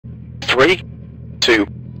3, 2,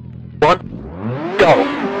 1, go.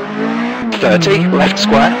 30, left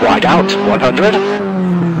square, wide out, 100.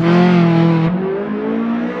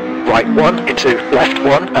 Right 1 into left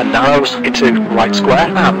 1 and narrows into right square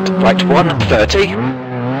and right 1, 30.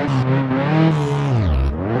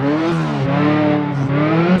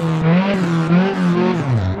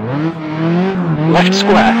 Left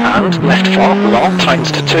square and left 4 long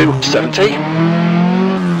tightens to 2, 70.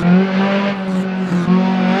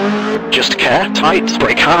 Just care, tight,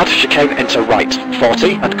 brake hard, chicane into right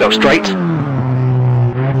 40 and go straight.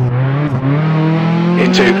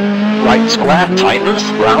 Into right square, tightens,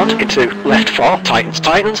 round, into left 4, tightens,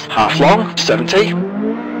 half long, 70.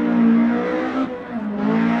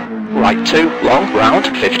 Right 2, long, round,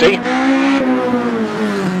 50.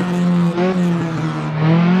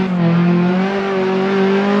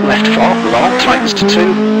 Left 4, long, tightens to 2,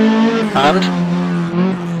 and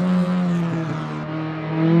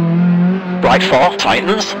right 4,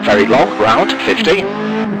 tightens, very long, round, 50.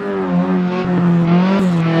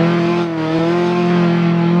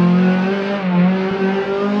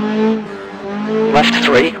 Left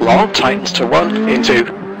 3, long, tightens to 1, into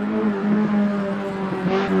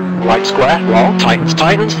right square, long, tightens,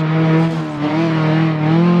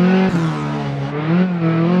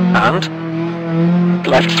 and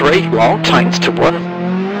left 3, long, tightens to 1,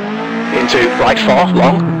 into right 4,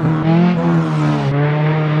 long,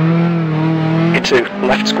 into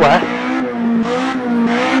left square,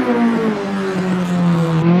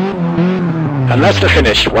 and that's the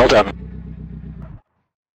finish. Well done.